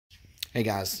Hey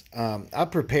guys, I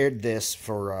prepared this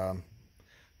for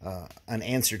an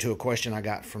answer to a question I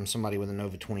got from somebody with a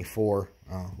Nova 24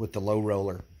 with the low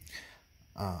roller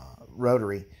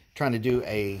rotary, trying to do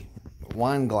a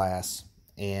wine glass,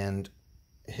 and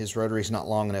his rotary is not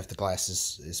long enough. The glass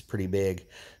is pretty big,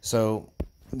 so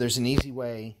there's an easy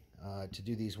way to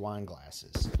do these wine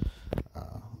glasses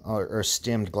or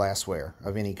stemmed glassware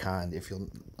of any kind.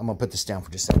 I'm gonna put this down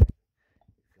for just a second.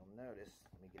 If you'll notice,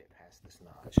 let me get it past this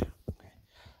notch.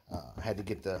 I had to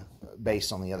get the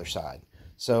base on the other side.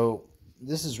 So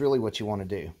this is really what you want to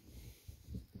do.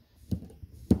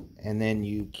 And then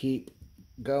you keep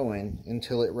going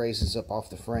until it raises up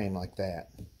off the frame like that.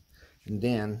 And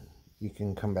then you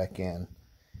can come back in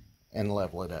and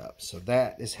level it up. So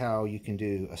that is how you can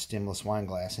do a stemless wine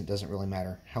glass. It doesn't really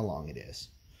matter how long it is.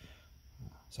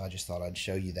 So I just thought I'd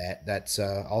show you that. That's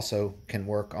also can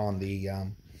work on the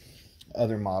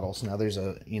other models. Now there's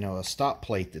a stop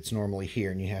plate that's normally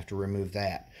here, and you have to remove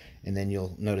that, and then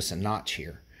you'll notice a notch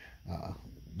here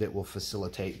that will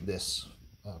facilitate this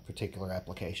particular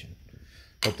application.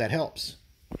 Hope that helps.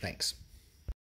 Thanks.